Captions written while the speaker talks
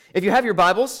If you have your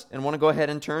Bibles and want to go ahead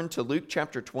and turn to Luke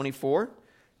chapter 24,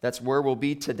 that's where we'll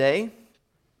be today.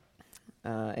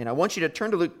 And I want you to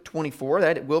turn to Luke 24.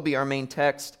 That will be our main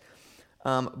text.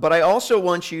 But I also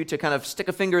want you to kind of stick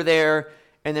a finger there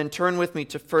and then turn with me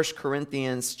to 1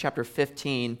 Corinthians chapter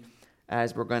 15,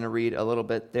 as we're going to read a little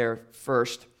bit there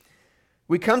first.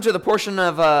 We come to the portion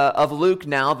of Luke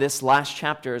now, this last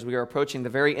chapter, as we are approaching the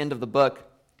very end of the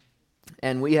book.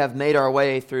 And we have made our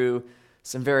way through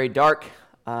some very dark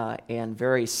and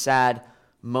very sad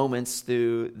moments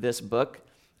through this book.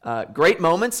 Great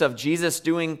moments of Jesus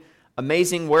doing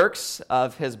amazing works,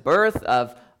 of his birth,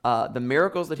 of the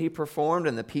miracles that he performed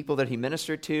and the people that he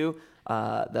ministered to,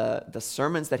 the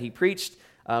sermons that he preached.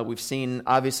 We've seen,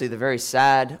 obviously, the very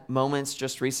sad moments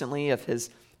just recently of his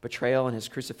betrayal and his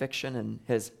crucifixion and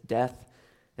his death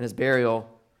and his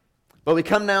burial. But we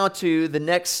come now to the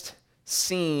next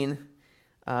scene,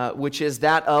 which is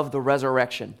that of the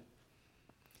resurrection.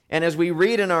 And as we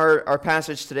read in our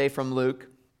passage today from Luke,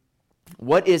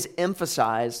 what is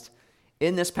emphasized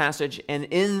in this passage and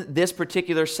in this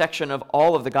particular section of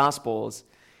all of the Gospels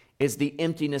is the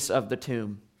emptiness of the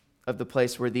tomb, of the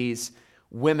place where these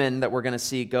women that we're going to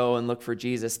see go and look for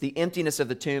Jesus. The emptiness of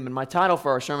the tomb. And my title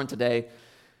for our sermon today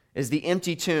is The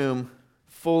Empty Tomb,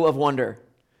 Full of Wonder.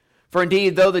 For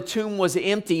indeed, though the tomb was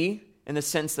empty in the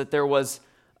sense that there was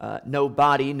no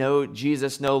body, no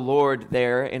Jesus, no Lord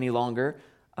there any longer,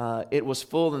 it was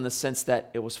full in the sense that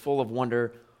it was full of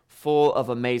wonder, full of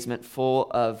amazement, full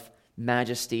of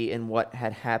majesty in what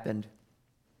had happened.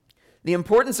 The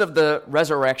importance of the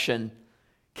resurrection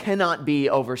cannot be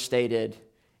overstated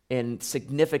in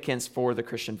significance for the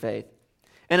Christian faith.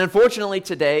 And unfortunately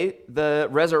today, the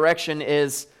resurrection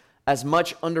is as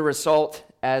much under assault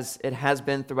as it has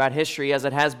been throughout history, as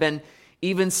it has been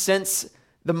even since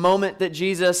the moment that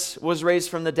Jesus was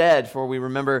raised from the dead. For we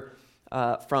remember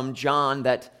from John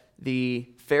that the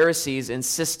Pharisees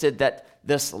insisted that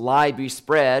this lie be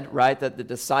spread, right? That the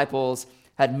disciples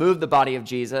had moved the body of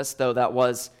Jesus, though that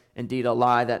was indeed a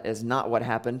lie. That is not what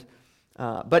happened.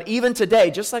 But even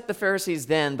today, just like the Pharisees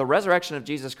then, the resurrection of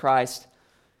Jesus Christ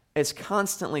is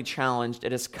constantly challenged.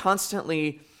 It is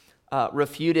constantly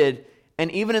refuted.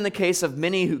 And even in the case of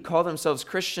many who call themselves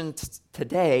Christians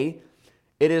today,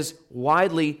 it is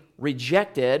widely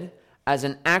rejected as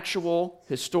an actual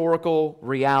historical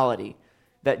reality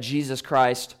that Jesus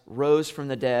Christ rose from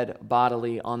the dead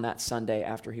bodily on that Sunday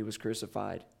after he was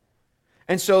crucified.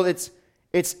 And so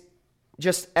it's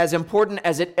just as important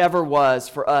as it ever was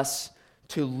for us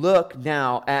to look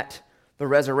now at the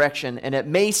resurrection. And it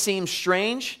may seem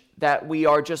strange that we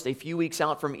are just a few weeks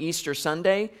out from Easter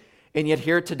Sunday, and yet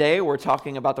here today we're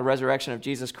talking about the resurrection of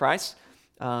Jesus Christ.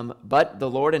 But the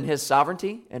Lord in his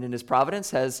sovereignty and in his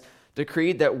providence has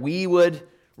decreed that we would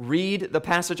read the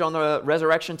passage on the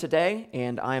resurrection today,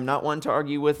 and I am not one to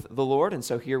argue with the Lord, and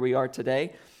so here we are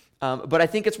today. But I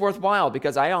think it's worthwhile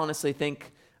because I honestly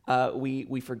think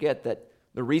we forget that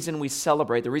the reason we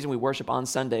celebrate, the reason we worship on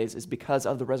Sundays is because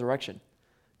of the resurrection,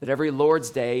 that every Lord's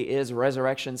Day is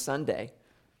Resurrection Sunday.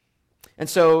 And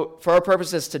so for our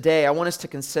purposes today, I want us to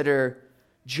consider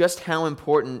just how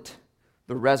important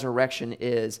the resurrection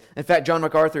is. In fact, John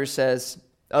MacArthur says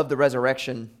of the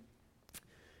resurrection,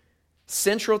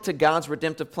 central to God's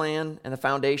redemptive plan and the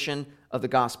foundation of the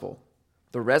gospel,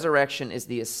 the resurrection is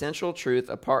the essential truth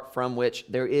apart from which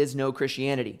there is no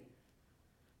Christianity.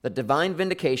 The divine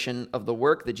vindication of the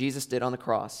work that Jesus did on the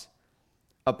cross.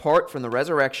 Apart from the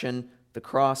resurrection, the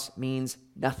cross means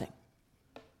nothing.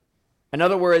 In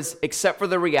other words, except for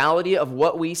the reality of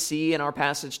what we see in our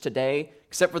passage today,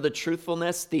 except for the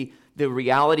truthfulness, the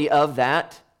reality of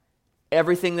that,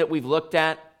 everything that we've looked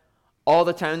at, all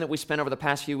the time that we spent over the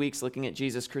past few weeks looking at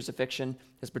Jesus' crucifixion,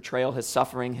 his betrayal, his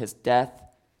suffering, his death,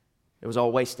 it was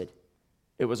all wasted.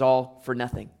 It was all for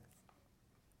nothing.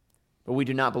 But we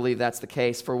do not believe that's the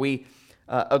case, for we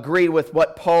agree with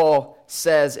what Paul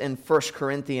says in 1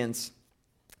 Corinthians.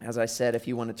 As I said, if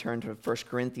you want to turn to 1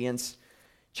 Corinthians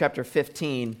chapter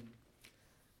 15,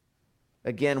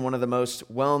 again, one of the most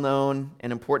well-known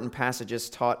and important passages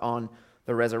taught on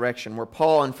the resurrection, where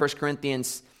Paul in 1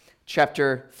 Corinthians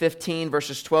chapter 15,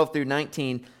 verses 12 through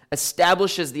 19,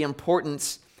 establishes the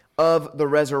importance of the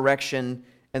resurrection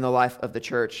in the life of the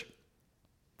church.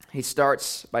 He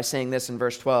starts by saying this in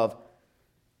verse 12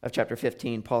 of chapter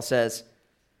 15. Paul says,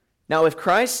 "Now if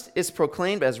Christ is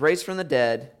proclaimed as raised from the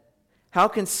dead, how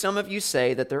can some of you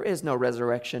say that there is no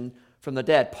resurrection from the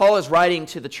dead?" Paul is writing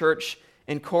to the church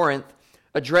in Corinth,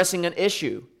 addressing an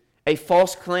issue, a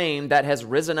false claim that has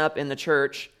risen up in the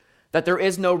church, that there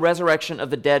is no resurrection of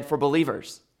the dead for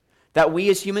believers. That we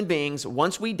as human beings,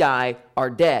 once we die, are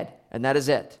dead, and that is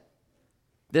it.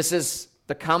 This is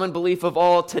the common belief of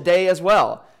all today as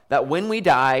well, that when we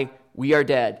die, we are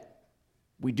dead.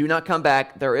 We do not come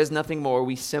back. There is nothing more.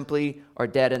 We simply are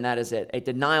dead, and that is it. A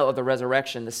denial of the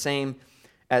resurrection, the same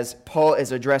as Paul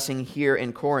is addressing here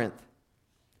in Corinth.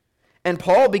 And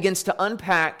Paul begins to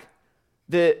unpack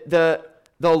the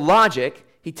logic.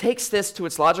 He takes this to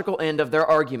its logical end of their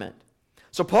argument.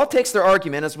 So Paul takes their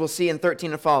argument, as we'll see in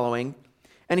 13 and following,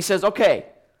 and he says, okay,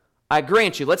 I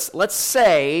grant you, let's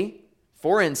say,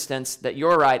 for instance, that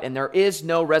you're right and there is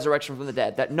no resurrection from the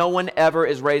dead, that no one ever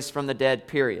is raised from the dead,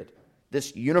 period.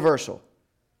 This universal.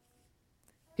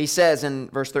 He says in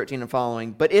verse 13 and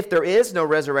following, but if there is no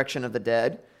resurrection of the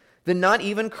dead, then not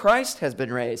even Christ has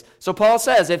been raised. So Paul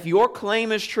says, if your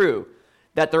claim is true,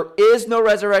 that there is no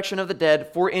resurrection of the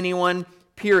dead for anyone,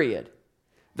 period,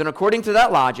 then according to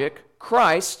that logic,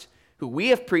 Christ, who we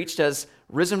have preached as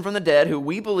risen from the dead, who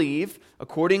we believe,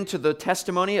 according to the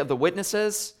testimony of the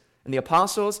witnesses and the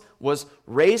apostles, was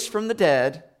raised from the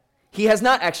dead. He has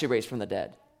not actually raised from the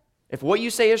dead. If what you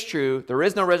say is true, there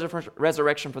is no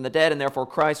resurrection from the dead, and therefore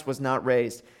Christ was not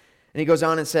raised. And he goes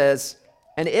on and says,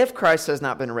 and if Christ has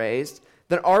not been raised,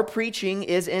 then our preaching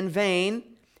is in vain,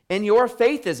 and your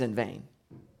faith is in vain.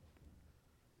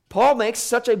 Paul makes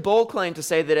such a bold claim to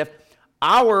say that if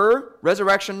our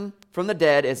resurrection from the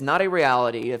dead is not a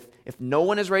reality, if no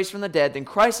one is raised from the dead, then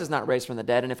Christ is not raised from the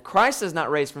dead. And if Christ is not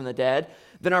raised from the dead,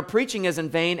 then our preaching is in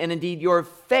vain, and indeed your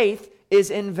faith is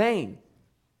in vain.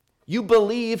 You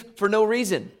believe for no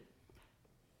reason.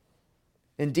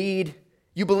 Indeed,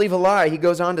 you believe a lie. He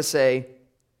goes on to say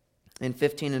in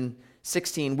 15 and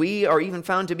 16, we are even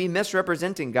found to be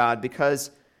misrepresenting God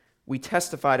because we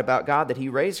testified about God that he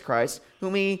raised Christ,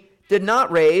 whom he did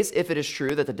not raise, if it is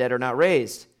true that the dead are not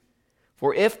raised.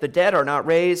 For if the dead are not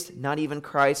raised, not even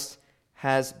Christ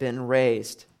has been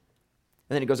raised.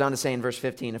 And then he goes on to say in verse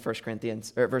 15 of 1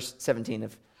 Corinthians, or verse 17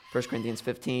 of 1 Corinthians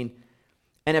 15,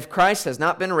 and if Christ has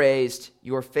not been raised,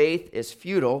 your faith is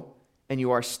futile, and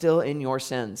you are still in your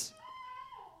sins.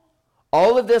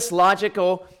 All of this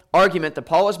logical argument that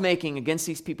Paul is making against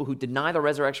these people who deny the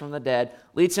resurrection from the dead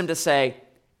leads him to say,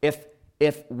 if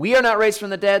we are not raised from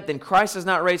the dead, then Christ is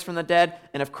not raised from the dead,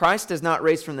 and if Christ is not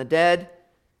raised from the dead,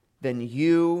 then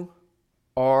you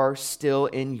are still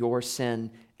in your sin,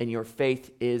 and your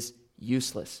faith is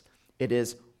useless. It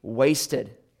is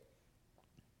wasted.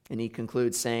 And he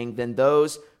concludes saying, then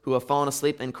those who have fallen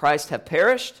asleep in Christ have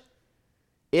perished.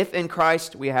 If in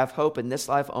Christ we have hope in this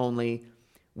life only,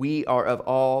 we are of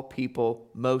all people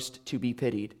most to be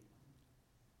pitied.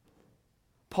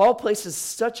 Paul places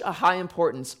such a high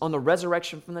importance on the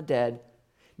resurrection from the dead,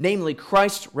 namely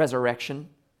Christ's resurrection,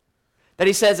 that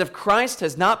he says if Christ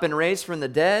has not been raised from the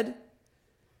dead,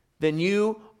 then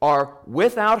you are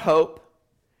without hope,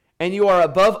 and you are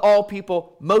above all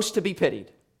people most to be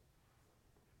pitied.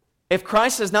 If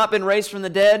Christ has not been raised from the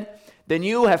dead, then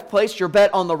you have placed your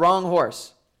bet on the wrong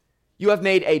horse. You have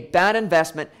made a bad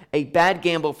investment, a bad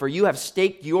gamble, for you have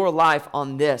staked your life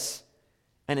on this.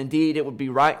 And indeed, it would be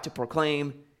right to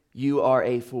proclaim you are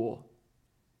a fool.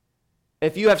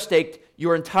 If you have staked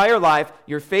your entire life,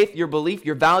 your faith, your belief,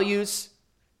 your values,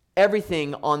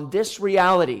 everything on this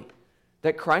reality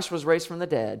that Christ was raised from the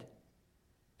dead,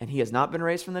 and he has not been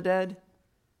raised from the dead,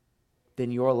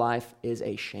 then your life is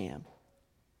a sham.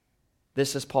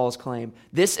 This is Paul's claim.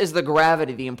 This is the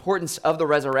gravity, the importance of the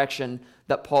resurrection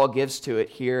that Paul gives to it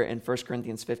here in 1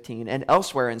 Corinthians 15 and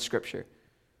elsewhere in Scripture.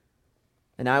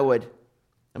 And I would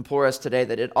implore us today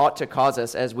that it ought to cause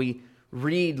us, as we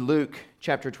read Luke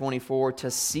chapter 24,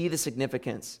 to see the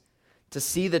significance, to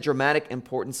see the dramatic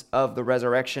importance of the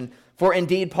resurrection. For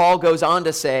indeed, Paul goes on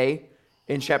to say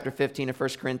in chapter 15 of 1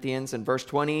 Corinthians and verse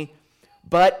 20,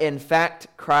 but in fact,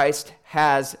 Christ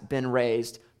has been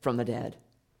raised from the dead.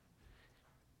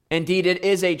 Indeed, it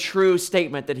is a true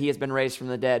statement that he has been raised from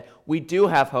the dead. We do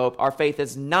have hope. Our faith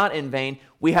is not in vain.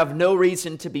 We have no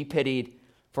reason to be pitied,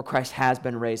 for Christ has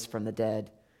been raised from the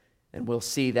dead. And we'll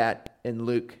see that in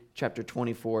Luke chapter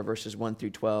 24, verses 1 through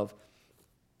 12.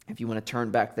 If you want to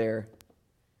turn back there.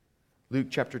 Luke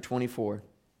chapter 24.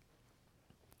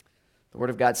 The Word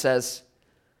of God says,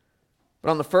 but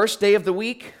on the first day of the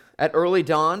week, at early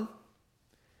dawn,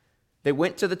 they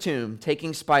went to the tomb,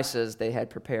 taking spices they had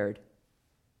prepared.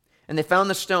 And they found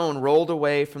the stone rolled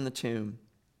away from the tomb.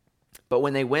 But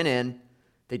when they went in,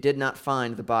 they did not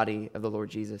find the body of the Lord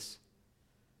Jesus.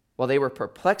 While they were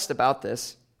perplexed about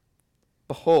this,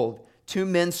 behold, two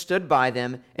men stood by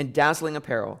them in dazzling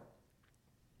apparel.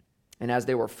 And as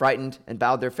they were frightened and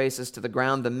bowed their faces to the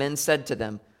ground, the men said to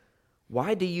them,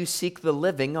 why do you seek the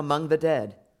living among the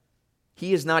dead?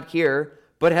 He is not here,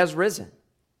 but has risen.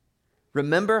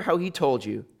 Remember how he told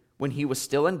you, when he was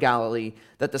still in Galilee,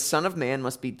 that the Son of Man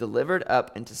must be delivered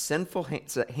up into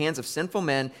hands of sinful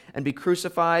men and be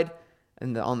crucified,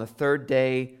 and on the third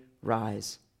day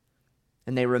rise.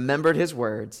 And they remembered his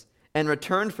words, and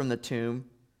returning from the tomb,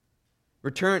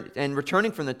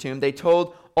 they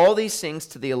told all these things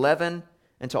to the 11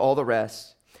 and to all the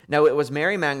rest. Now it was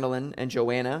Mary Magdalene and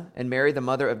Joanna and Mary the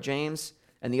mother of James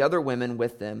and the other women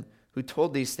with them who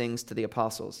told these things to the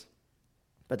apostles.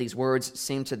 But these words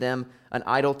seemed to them an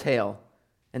idle tale,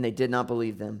 and they did not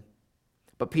believe them.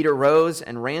 But Peter rose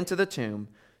and ran to the tomb.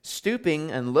 Stooping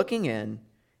and looking in,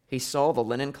 he saw the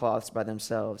linen cloths by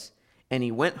themselves, and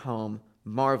he went home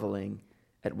marveling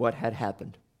at what had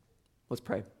happened. Let's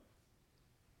pray.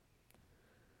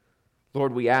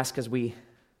 Lord, we ask as we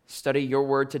study your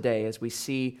word today, as we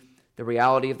see the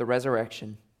reality of the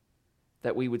resurrection,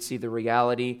 that we would see the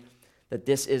reality that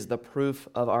this is the proof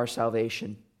of our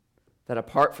salvation, that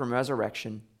apart from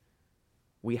resurrection,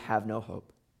 we have no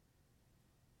hope.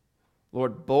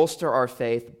 Lord, bolster our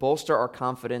faith, bolster our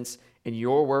confidence in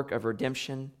your work of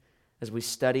redemption as we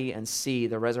study and see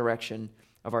the resurrection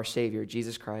of our Savior,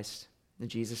 Jesus Christ. In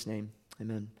Jesus' name,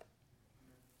 amen.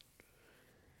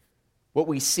 What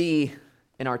we see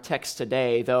in our text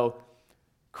today, though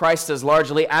Christ is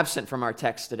largely absent from our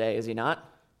text today, is he not?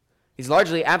 He's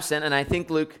largely absent, and I think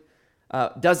Luke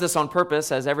does this on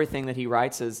purpose, as everything that he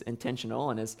writes is intentional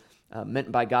and is meant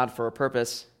by God for a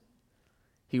purpose.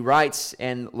 He writes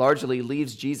and largely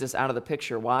leaves Jesus out of the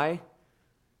picture. Why?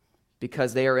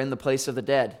 Because they are in the place of the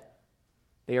dead.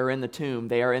 They are in the tomb.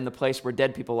 They are in the place where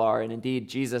dead people are. And indeed,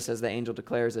 Jesus, as the angel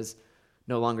declares, is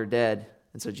no longer dead.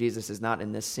 And so Jesus is not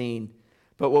in this scene.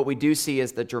 But what we do see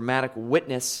is the dramatic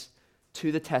witness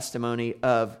to the testimony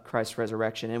of Christ's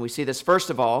resurrection. And we see this, first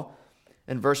of all,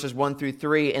 in verses 1 through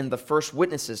 3, in the first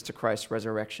witnesses to Christ's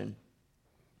resurrection.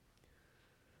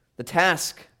 The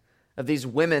task of these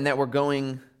women that were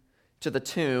going to the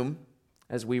tomb,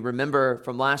 as we remember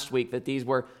from last week, that these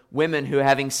were women who,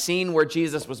 having seen where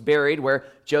Jesus was buried, where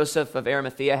Joseph of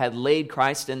Arimathea had laid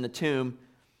Christ in the tomb,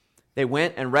 they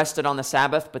went and rested on the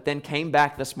Sabbath, but then came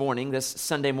back this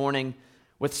Sunday morning,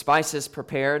 with spices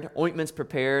prepared, ointments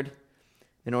prepared,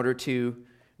 in order to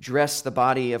dress the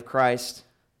body of Christ.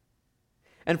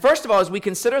 And first of all, as we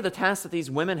consider the task that these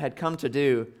women had come to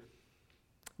do,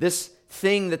 this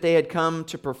thing that they had come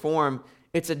to perform,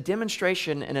 it's a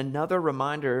demonstration and another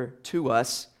reminder to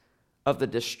us of the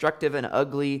destructive and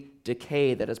ugly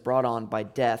decay that is brought on by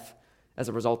death as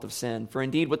a result of sin. For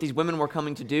indeed, what these women were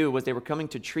coming to do was they were coming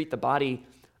to treat the body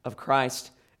of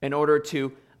Christ in order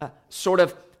to sort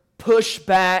of push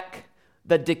back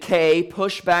the decay,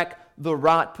 push back the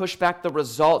rot, push back the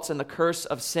results and the curse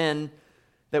of sin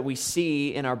that we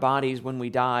see in our bodies when we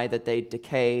die, that they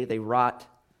decay, they rot.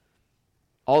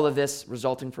 All of this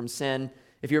resulting from sin.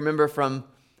 If you remember from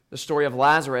the story of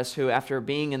Lazarus, who after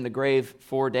being in the grave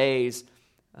 4 days,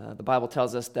 the Bible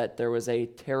tells us that there was a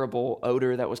terrible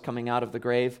odor that was coming out of the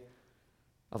grave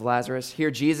of Lazarus. Here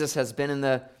Jesus has been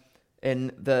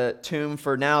in the tomb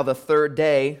for now the third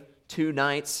day, 2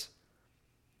 nights.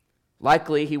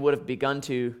 Likely he would have begun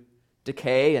to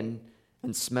decay and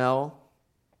smell.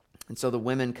 And so the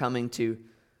women coming to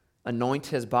anoint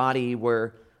his body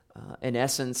were, in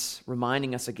essence,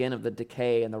 reminding us again of the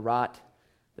decay and the rot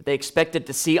that they expected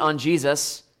to see on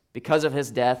Jesus because of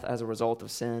his death as a result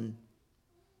of sin.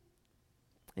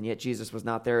 And yet Jesus was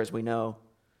not there, as we know.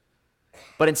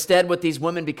 But instead, what these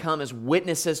women become is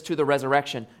witnesses to the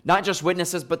resurrection. Not just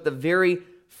witnesses, but the very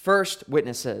first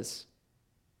witnesses.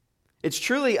 It's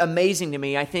truly amazing to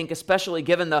me, I think, especially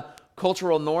given the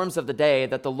cultural norms of the day,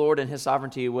 that the Lord in his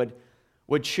sovereignty would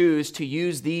choose to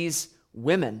use these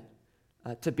women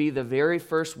to be the very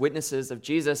first witnesses of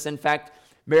Jesus. In fact,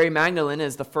 Mary Magdalene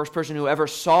is the first person who ever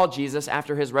saw Jesus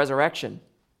after his resurrection.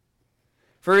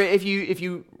 For if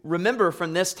you remember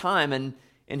from this time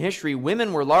in history,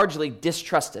 women were largely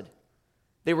distrusted.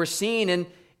 They were seen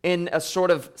in a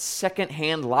sort of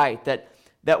second-hand light,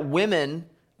 that women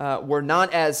were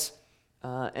not as,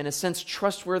 in a sense,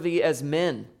 trustworthy as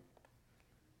men.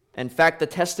 In fact, the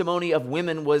testimony of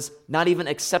women was not even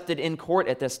accepted in court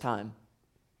at this time.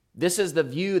 This is the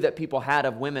view that people had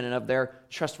of women and of their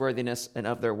trustworthiness and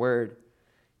of their word.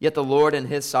 Yet the Lord in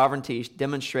his sovereignty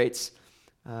demonstrates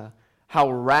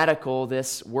how radical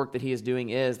this work that he is doing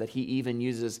is, that he even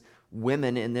uses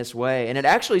women in this way. And it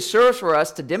actually serves for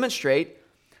us to demonstrate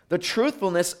the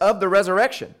truthfulness of the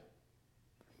resurrection.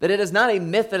 That it is not a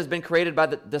myth that has been created by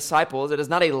the disciples. It is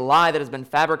not a lie that has been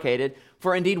fabricated.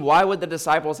 For indeed, why would the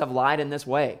disciples have lied in this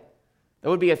way? That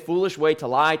would be a foolish way to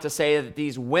lie, to say that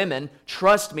these women,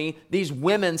 trust me, these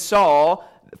women saw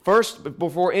first,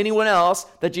 before anyone else,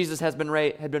 that Jesus had been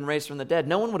raised from the dead.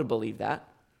 No one would have believed that.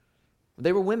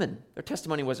 They were women. Their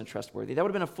testimony wasn't trustworthy. That would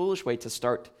have been a foolish way to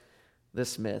start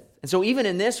this myth. And so even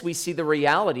in this, we see the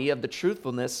reality of the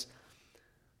truthfulness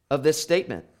of this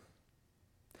statement.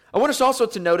 I want us also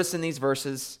to notice in these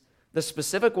verses the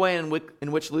specific way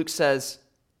in which Luke says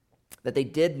that they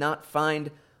did not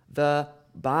find the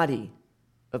body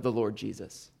of the Lord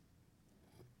Jesus.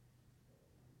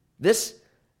 This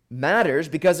matters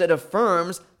because it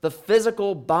affirms the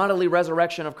physical bodily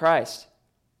resurrection of Christ.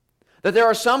 That there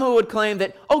are some who would claim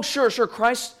that, oh, sure,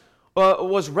 Christ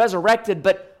was resurrected,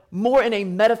 but more in a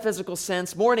metaphysical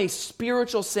sense, more in a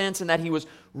spiritual sense, in that he was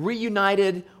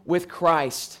reunited with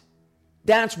Christ.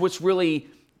 That's what's really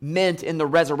meant in the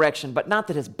resurrection, but not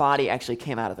that his body actually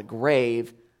came out of the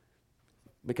grave,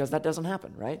 because that doesn't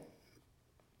happen, right?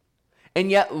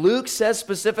 And yet Luke says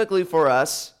specifically for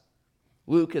us,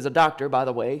 Luke is a doctor, by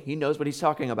the way, he knows what he's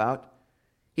talking about.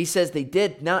 He says they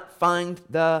did not find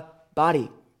the body,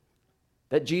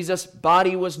 that Jesus'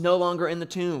 body was no longer in the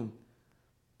tomb,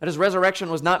 that his resurrection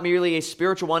was not merely a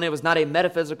spiritual one, it was not a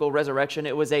metaphysical resurrection,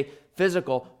 it was a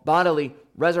physical, bodily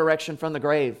resurrection from the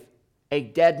grave. A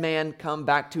dead man come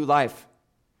back to life.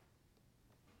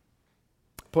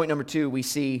 Point number 2, we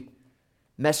see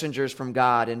messengers from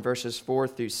God in verses 4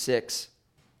 through 6.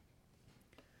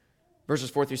 Verses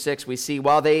 4 through 6, we see,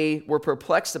 while they were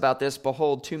perplexed about this,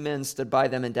 behold, 2 men stood by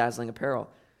them in dazzling apparel.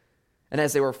 And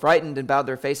as they were frightened and bowed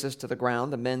their faces to the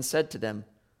ground, the men said to them,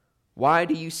 why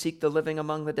do you seek the living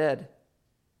among the dead?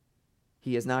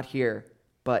 He is not here,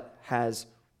 but has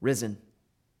risen.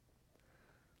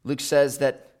 Luke says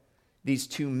that these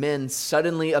 2 men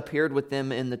suddenly appeared with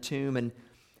them in the tomb, and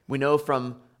we know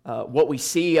from what we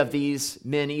see of these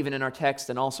men, even in our text,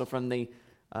 and also from the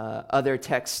other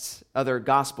texts, other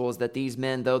gospels, that these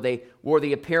men, though they wore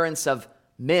the appearance of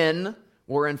men,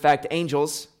 were in fact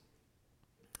angels.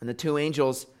 And the 2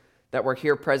 angels that were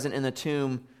here present in the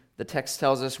tomb, the text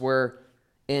tells us, were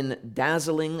in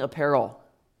dazzling apparel.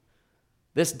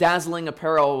 This dazzling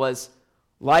apparel was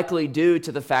likely due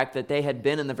to the fact that they had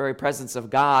been in the very presence of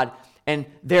God, and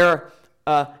their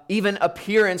even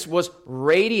appearance was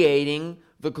radiating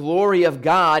the glory of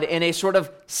God in a sort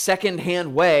of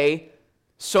second-hand way,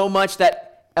 so much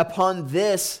that upon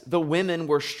this the women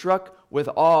were struck with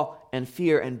awe and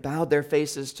fear and bowed their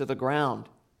faces to the ground.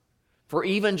 For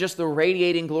even just the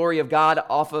radiating glory of God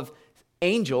off of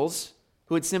angels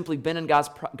who had simply been in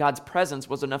God's presence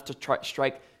was enough to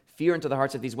strike fear into the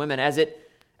hearts of these women, as it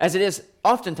is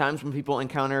oftentimes when people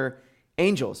encounter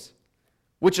angels.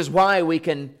 Which is why we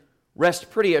can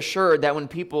rest pretty assured that when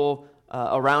people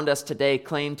around us today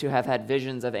claim to have had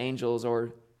visions of angels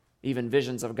or even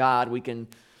visions of God, we can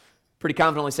pretty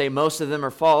confidently say most of them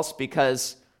are false,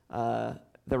 because the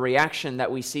reaction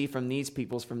that we see from these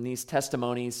peoples, from these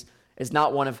testimonies, is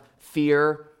not one of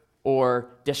fear or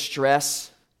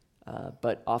distress,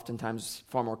 but oftentimes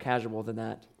far more casual than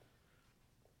that.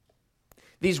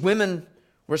 These women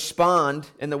respond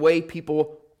in the way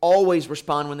people always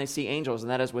respond when they see angels, and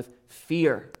that is with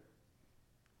fear.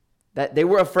 That they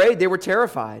were afraid, they were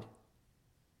terrified.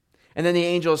 And then the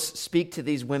angels speak to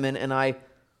these women, and I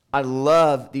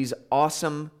love these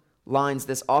awesome lines,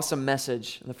 this awesome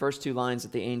message, in the first 2 lines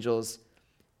that the angels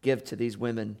give to these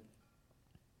women,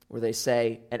 where they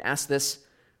say, and ask this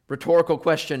rhetorical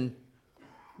question,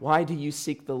 why do you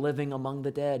seek the living among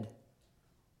the dead?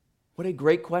 What a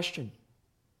great question.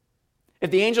 If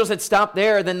the angels had stopped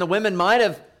there, then the women might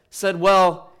have said,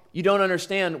 well, you don't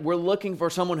understand. We're looking for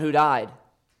someone who died.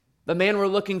 The man we're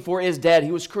looking for is dead.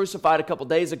 He was crucified a couple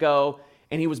days ago,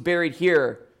 and he was buried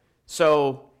here.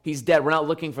 So he's dead. We're not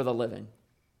looking for the living.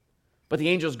 But the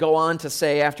angels go on to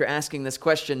say, after asking this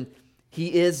question,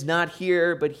 he is not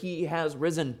here, but he has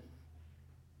risen.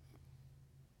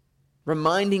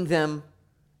 Reminding them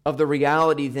of the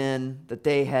reality then that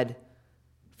they had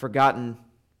forgotten.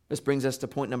 This brings us to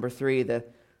point number 3,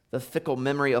 the fickle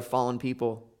memory of fallen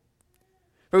people.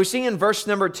 For we see in verse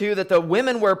number 2 that the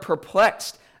women were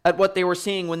perplexed at what they were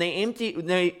seeing. When they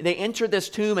entered this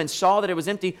tomb and saw that it was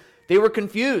empty, they were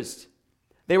confused.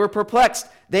 They were perplexed.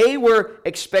 They were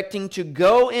expecting to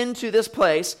go into this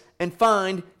place and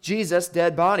find Jesus'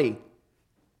 dead body.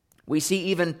 We see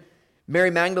even Mary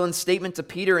Magdalene's statement to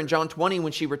Peter in John 20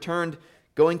 when she returned,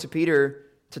 going to Peter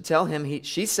to tell him,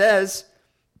 she says,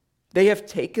 they have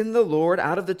taken the Lord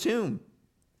out of the tomb,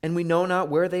 and we know not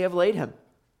where they have laid him.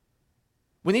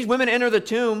 When these women enter the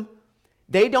tomb,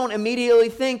 they don't immediately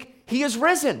think he is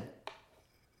risen.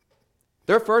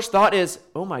 Their first thought is,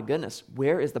 oh my goodness,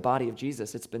 where is the body of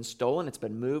Jesus? It's been stolen, it's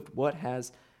been moved. What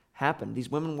has happened? These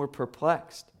women were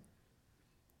perplexed.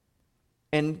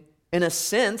 And In a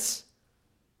sense,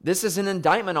 this is an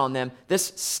indictment on them. This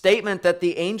statement that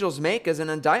the angels make is an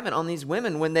indictment on these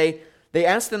women when they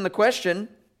ask them the question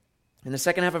in the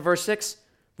second half of verse 6,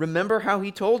 remember how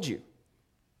he told you.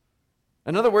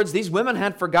 In other words, these women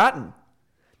had forgotten.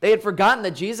 They had forgotten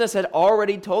that Jesus had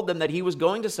already told them that he was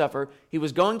going to suffer, he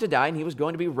was going to die, and he was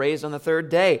going to be raised on the third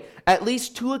day. At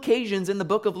least 2 occasions in the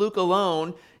book of Luke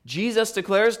alone, Jesus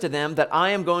declares to them that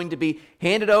I am going to be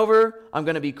handed over, I'm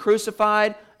going to be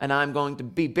crucified, and I'm going to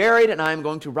be buried, and I am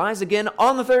going to rise again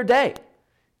on the third day.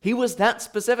 He was that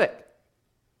specific.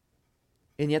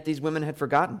 And yet these women had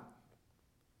forgotten.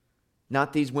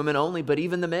 Not these women only, but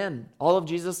even the men, all of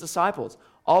Jesus' disciples.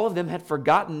 All of them had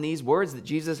forgotten these words that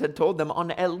Jesus had told them on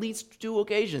at least 2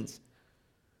 occasions.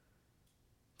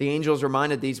 The angels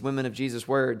reminded these women of Jesus'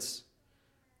 words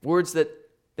that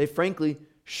they frankly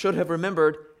should have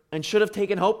remembered and should have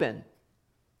taken hope in.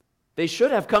 They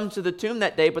should have come to the tomb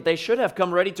that day, but they should have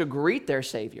come ready to greet their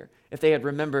Savior if they had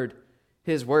remembered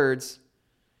his words.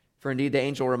 For indeed, the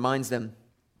angel reminds them,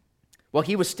 while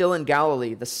he was still in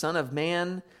Galilee, the Son of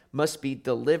Man must be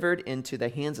delivered into the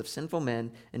hands of sinful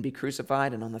men and be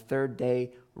crucified, and on the third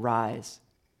day rise.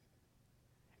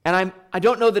 And I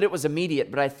don't know that it was immediate,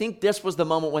 but I think this was the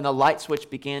moment when the light switch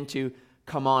began to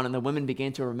come on and the women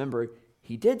began to remember,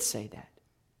 he did say that.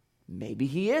 Maybe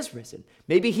he is risen.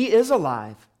 Maybe he is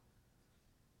alive.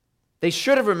 They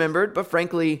should have remembered, but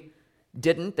frankly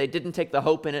didn't. They didn't take the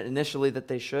hope in it initially that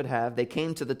they should have. They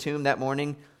came to the tomb that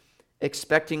morning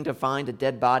expecting to find a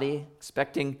dead body,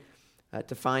 expecting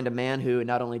to find a man who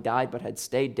not only died but had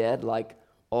stayed dead like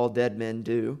all dead men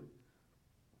do,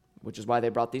 which is why they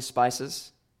brought these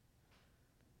spices.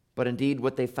 But indeed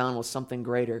what they found was something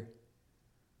greater.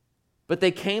 But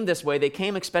they came this way. They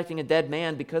came expecting a dead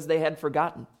man because they had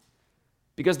forgotten,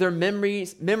 because their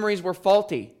memories were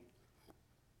faulty.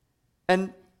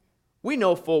 And we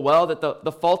know full well that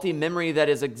the faulty memory that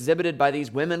is exhibited by these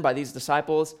women, by these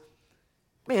disciples,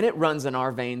 man, it runs in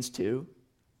our veins too.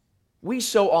 We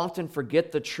so often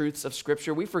forget the truths of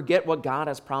Scripture. We forget what God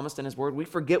has promised in his word. We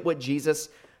forget what Jesus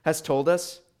has told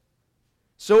us.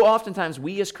 So oftentimes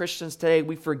we as Christians today,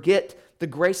 we forget the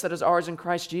grace that is ours in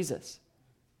Christ Jesus.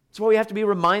 That's why we have to be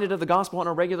reminded of the gospel on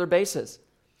a regular basis.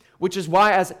 Which is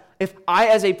why if I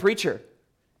as a preacher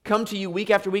come to you week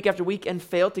after week after week and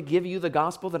fail to give you the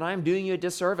gospel, then I am doing you a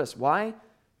disservice. Why?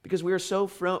 Because we are so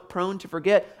prone to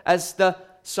forget. As the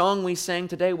song we sang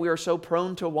today, we are so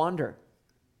prone to wander.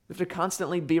 We have to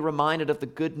constantly be reminded of the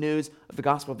good news of the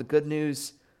gospel, of the good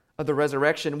news of the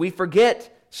resurrection. We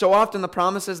forget so often the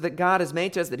promises that God has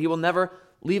made to us, that he will never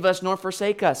leave us nor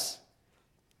forsake us.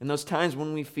 In those times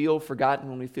when we feel forgotten,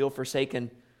 when we feel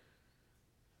forsaken,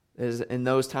 is in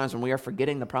those times when we are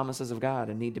forgetting the promises of God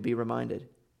and need to be reminded.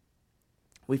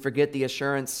 We forget the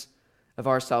assurance of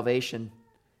our salvation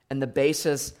and the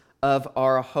basis of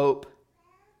our hope,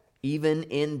 even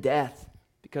in death,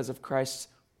 because of Christ's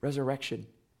resurrection.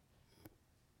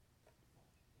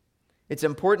 It's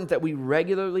important that we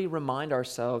regularly remind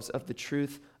ourselves of the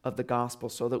truth of the gospel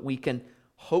so that we can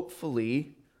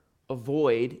hopefully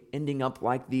avoid ending up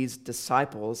like these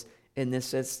disciples in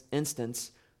this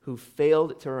instance who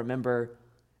failed to remember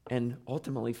and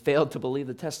ultimately failed to believe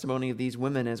the testimony of these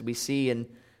women, as we see in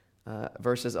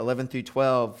verses 11 through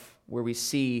 12, where we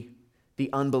see the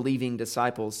unbelieving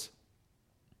disciples.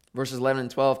 Verses 11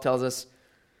 and 12 tells us,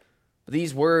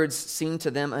 these words seemed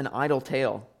to them an idle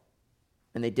tale,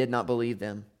 and they did not believe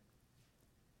them.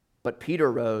 But Peter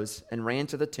rose and ran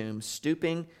to the tomb,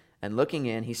 stooping and looking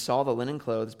in. He saw the linen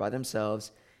clothes by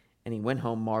themselves, and he went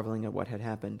home marveling at what had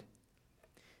happened.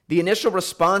 The initial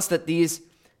response that these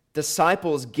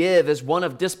disciples give is one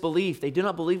of disbelief. They do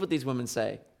not believe what these women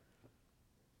say.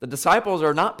 The disciples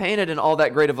are not painted in all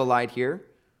that great of a light here.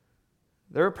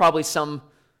 There are probably some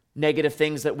negative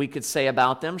things that we could say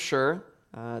about them, sure.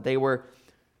 They were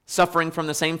suffering from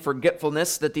the same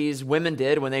forgetfulness that these women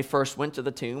did when they first went to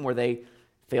the tomb, where they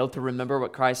failed to remember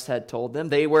what Christ had told them.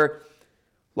 They were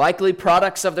likely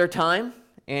products of their time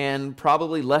and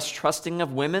probably less trusting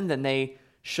of women than they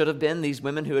should have been. These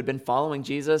women who had been following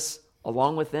Jesus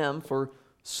along with them for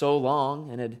so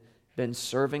long and had been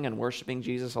serving and worshiping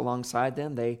Jesus alongside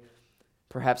them, they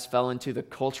perhaps fell into the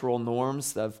cultural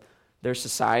norms of their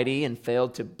society and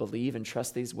failed to believe and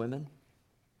trust these women.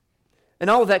 And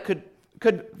all of that could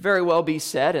very well be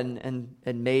said and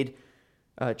made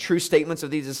true statements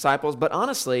of these disciples. But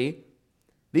honestly,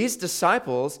 these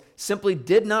disciples simply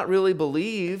did not really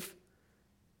believe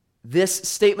this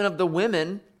statement of the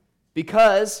women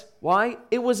because, why?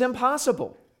 It was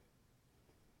impossible.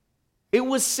 It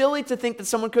was silly to think that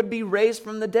someone could be raised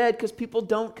from the dead because people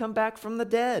don't come back from the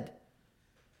dead.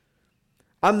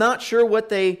 I'm not sure what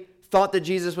they thought that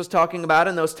Jesus was talking about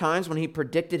in those times when he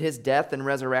predicted his death and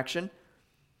resurrection.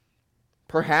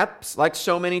 Perhaps, like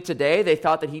so many today, they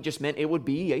thought that he just meant it would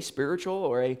be a spiritual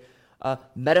or a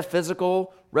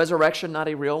metaphysical resurrection, not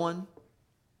a real one.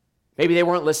 Maybe they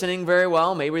weren't listening very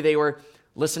well. Maybe they were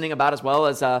listening about as well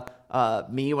as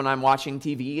me when I'm watching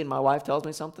TV and my wife tells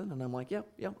me something, and I'm like, yep,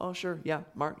 oh, sure, yeah,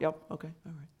 Mark, yep, okay,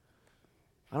 all right.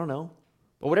 I don't know.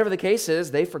 But whatever the case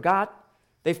is, they forgot.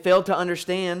 They failed to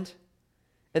understand,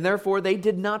 and therefore they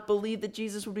did not believe that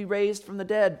Jesus would be raised from the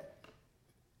dead,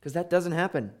 because that doesn't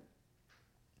happen.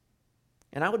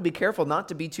 And I would be careful not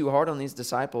to be too hard on these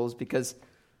disciples, because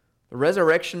the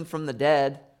resurrection from the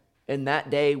dead in that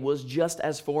day was just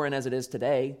as foreign as it is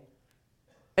today.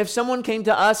 If someone came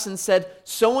to us and said,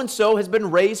 so-and-so has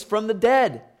been raised from the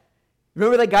dead.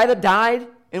 Remember that guy that died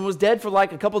and was dead for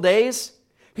like a couple days?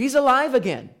 He's alive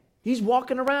again. He's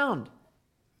walking around.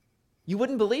 You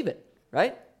wouldn't believe it,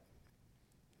 right?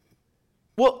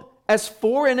 Well, as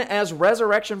foreign as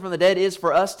resurrection from the dead is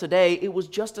for us today, it was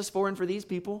just as foreign for these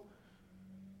people.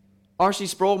 R.C.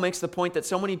 Sproul makes the point that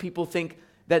so many people think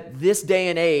that this day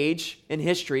and age in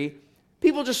history,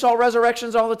 people just saw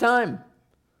resurrections all the time.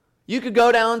 You could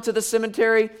go down to the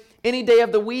cemetery any day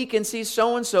of the week and see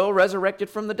so-and-so resurrected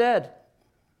from the dead.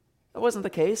 That wasn't the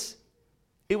case.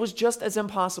 It was just as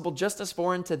impossible, just as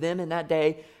foreign to them in that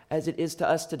day as it is to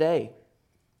us today.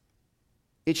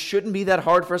 It shouldn't be that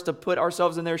hard for us to put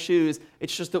ourselves in their shoes.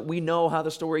 It's just that we know how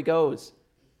the story goes.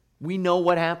 We know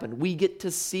what happened. We get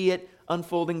to see it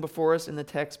unfolding before us in the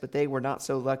text, but they were not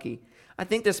so lucky. I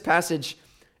think this passage,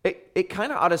 it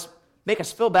kind of ought to make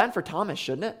us feel bad for Thomas,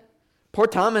 shouldn't it? Poor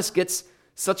Thomas gets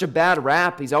such a bad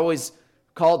rap. He's always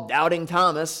called Doubting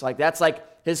Thomas. Like that's like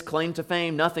his claim to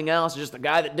fame, nothing else. Just a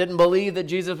guy that didn't believe that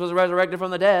Jesus was resurrected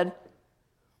from the dead.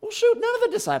 Well, shoot, none of the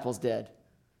disciples did.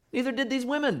 Neither did these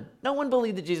women. No one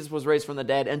believed that Jesus was raised from the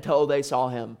dead until they saw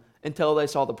him, until they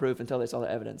saw the proof, until they saw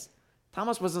the evidence.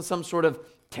 Thomas wasn't some sort of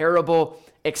terrible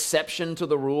exception to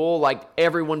the rule, like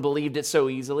everyone believed it so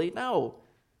easily. No.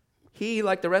 He,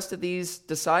 like the rest of these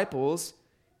disciples,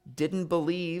 didn't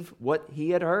believe what he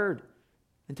had heard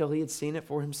until he had seen it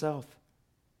for himself.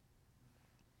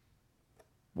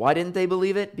 Why didn't they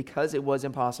believe it? Because it was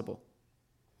impossible.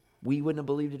 We wouldn't have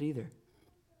believed it either.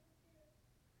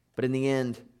 But in the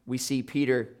end, we see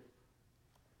Peter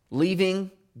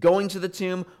leaving, going to the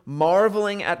tomb,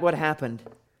 marveling at what happened.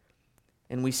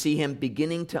 And we see him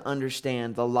beginning to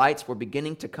understand. The lights were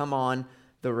beginning to come on.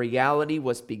 The reality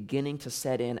was beginning to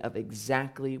set in of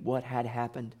exactly what had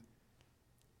happened.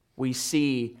 We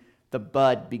see the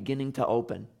bud beginning to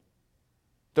open.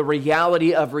 The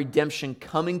reality of redemption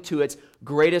coming to its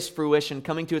greatest fruition,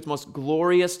 coming to its most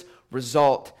glorious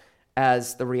result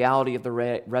as the reality of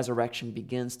the resurrection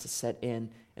begins to set in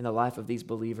the life of these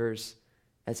believers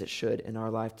as it should in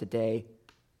our life today.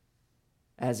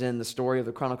 As in the story of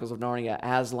the Chronicles of Narnia,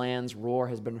 Aslan's roar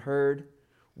has been heard.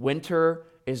 Winter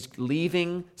is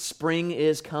leaving. Spring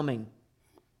is coming.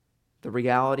 The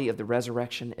reality of the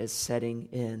resurrection is setting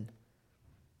in.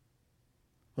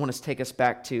 I want to take us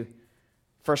back to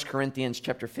 1 Corinthians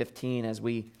chapter 15 as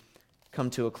we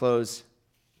come to a close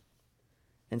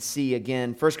and see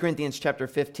again. 1 Corinthians chapter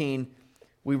 15,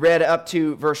 we read up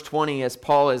to verse 20 as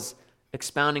Paul is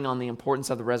expounding on the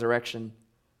importance of the resurrection.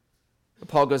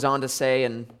 Paul goes on to say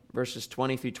in verses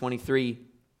 20 through 23,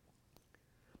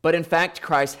 "But in fact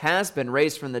Christ has been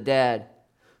raised from the dead,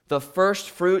 the first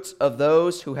fruits of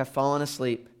those who have fallen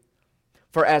asleep.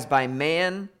 For as by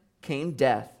man came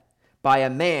death, by a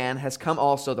man has come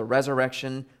also the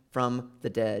resurrection from the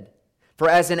dead. For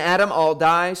as in Adam all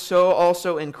die, so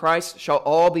also in Christ shall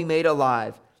all be made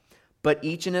alive, but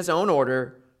each in his own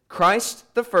order,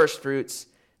 Christ the firstfruits,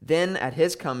 then at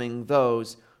his coming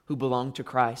those who belong to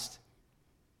Christ."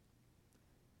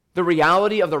 The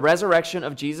reality of the resurrection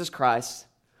of Jesus Christ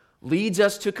leads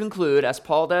us to conclude, as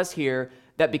Paul does here,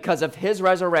 that because of his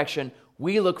resurrection,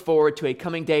 we look forward to a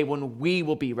coming day when we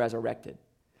will be resurrected.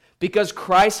 Because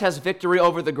Christ has victory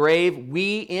over the grave,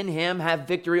 we in him have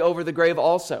victory over the grave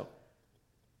also.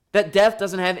 That death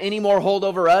doesn't have any more hold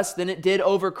over us than it did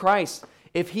over Christ.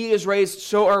 If he is raised,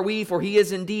 so are we, for he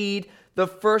is indeed the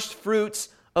first fruits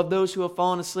of those who have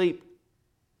fallen asleep.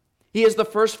 He is the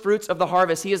first fruits of the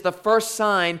harvest. He is the first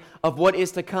sign of what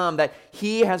is to come, that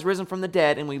he has risen from the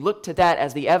dead, and we look to that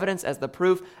as the evidence, as the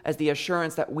proof, as the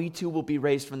assurance that we too will be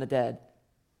raised from the dead.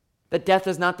 That death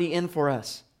is not the end for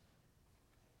us.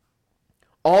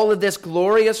 All of this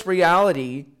glorious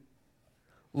reality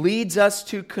leads us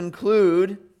to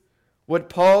conclude what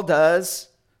Paul does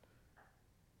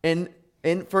in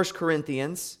 1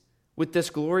 Corinthians with this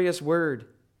glorious word,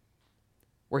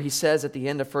 where he says at the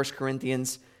end of 1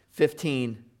 Corinthians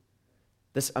 15,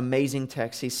 this amazing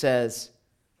text. He says,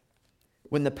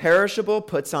 when the perishable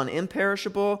puts on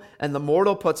imperishable, and the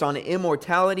mortal puts on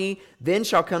immortality, then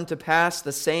shall come to pass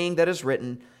the saying that is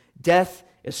written, death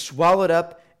is swallowed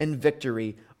up in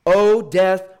victory. O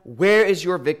death, where is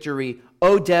your victory?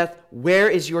 O death, where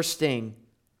is your sting?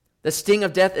 The sting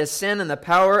of death is sin, and the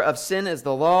power of sin is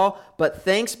the law. But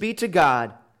thanks be to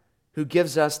God, who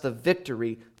gives us the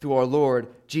victory through our Lord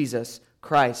Jesus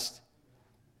Christ.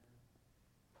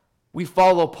 We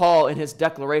follow Paul in his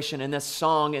declaration, in this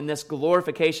song, in this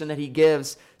glorification that he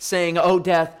gives, saying, O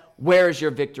death, where is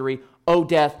your victory? O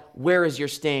death, where is your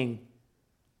sting?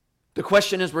 The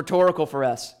question is rhetorical for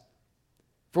us,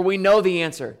 for we know the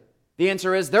answer. The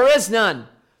answer is, there is none.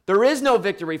 There is no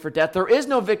victory for death. There is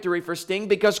no victory for sting,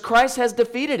 because Christ has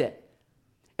defeated it.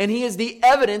 And he is the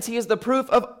evidence, he is the proof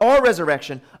of our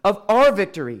resurrection, of our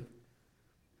victory.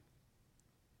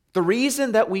 The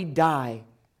reason that we die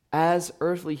as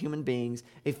earthly human beings,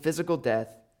 a physical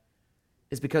death,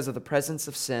 is because of the presence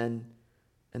of sin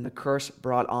and the curse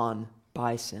brought on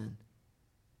by sin.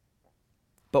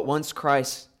 But once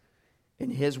Christ,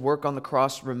 in his work on the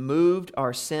cross, removed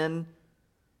our sin,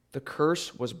 the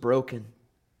curse was broken.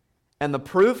 And the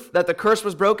proof that the curse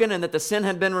was broken and that the sin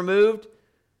had been removed,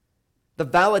 the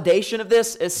validation of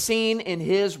this is seen in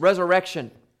his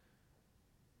resurrection.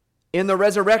 In the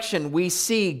resurrection, we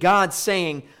see God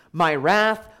saying, my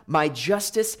wrath, my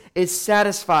justice is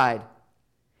satisfied.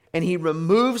 And he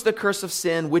removes the curse of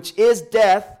sin, which is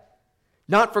death,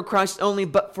 not for Christ only,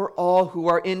 but for all who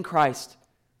are in Christ.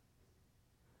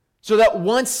 So that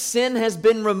once sin has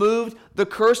been removed, the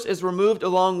curse is removed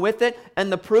along with it,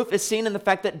 and the proof is seen in the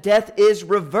fact that death is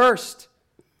reversed.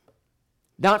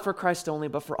 Not for Christ only,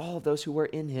 but for all of those who are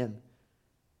in him.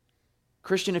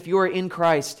 Christian, if you are in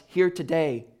Christ here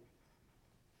today,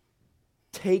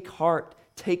 take heart,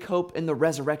 take hope in the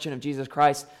resurrection of Jesus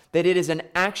Christ, that it is an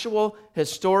actual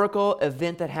historical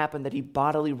event that happened, that he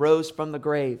bodily rose from the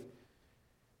grave.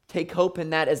 Take hope in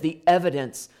that as the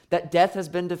evidence that death has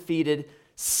been defeated,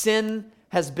 sin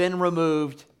has been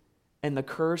removed, and the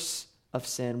curse of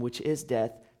sin, which is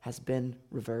death, has been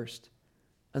reversed.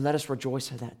 And let us rejoice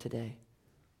in that today.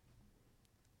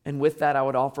 And with that, I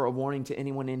would offer a warning to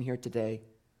anyone in here today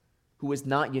who is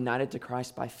not united to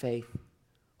Christ by faith,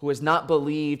 who has not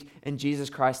believed in Jesus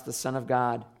Christ, the Son of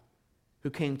God, who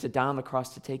came to die on the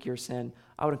cross to take your sin.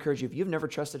 I would encourage you, if you've never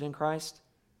trusted in Christ,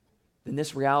 then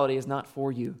this reality is not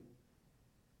for you.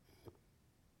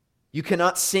 You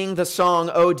cannot sing the song,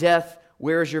 O death,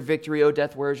 where is your victory? O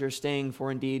death, where is your sting?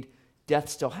 For indeed, death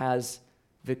still has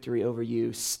victory over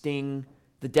you.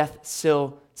 The death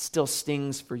still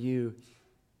stings for you.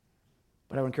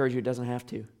 But I would encourage you, it doesn't have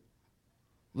to.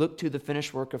 Look to the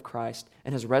finished work of Christ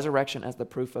and his resurrection as the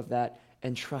proof of that,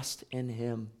 and trust in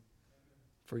him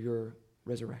for your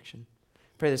resurrection.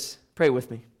 Pray with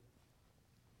me.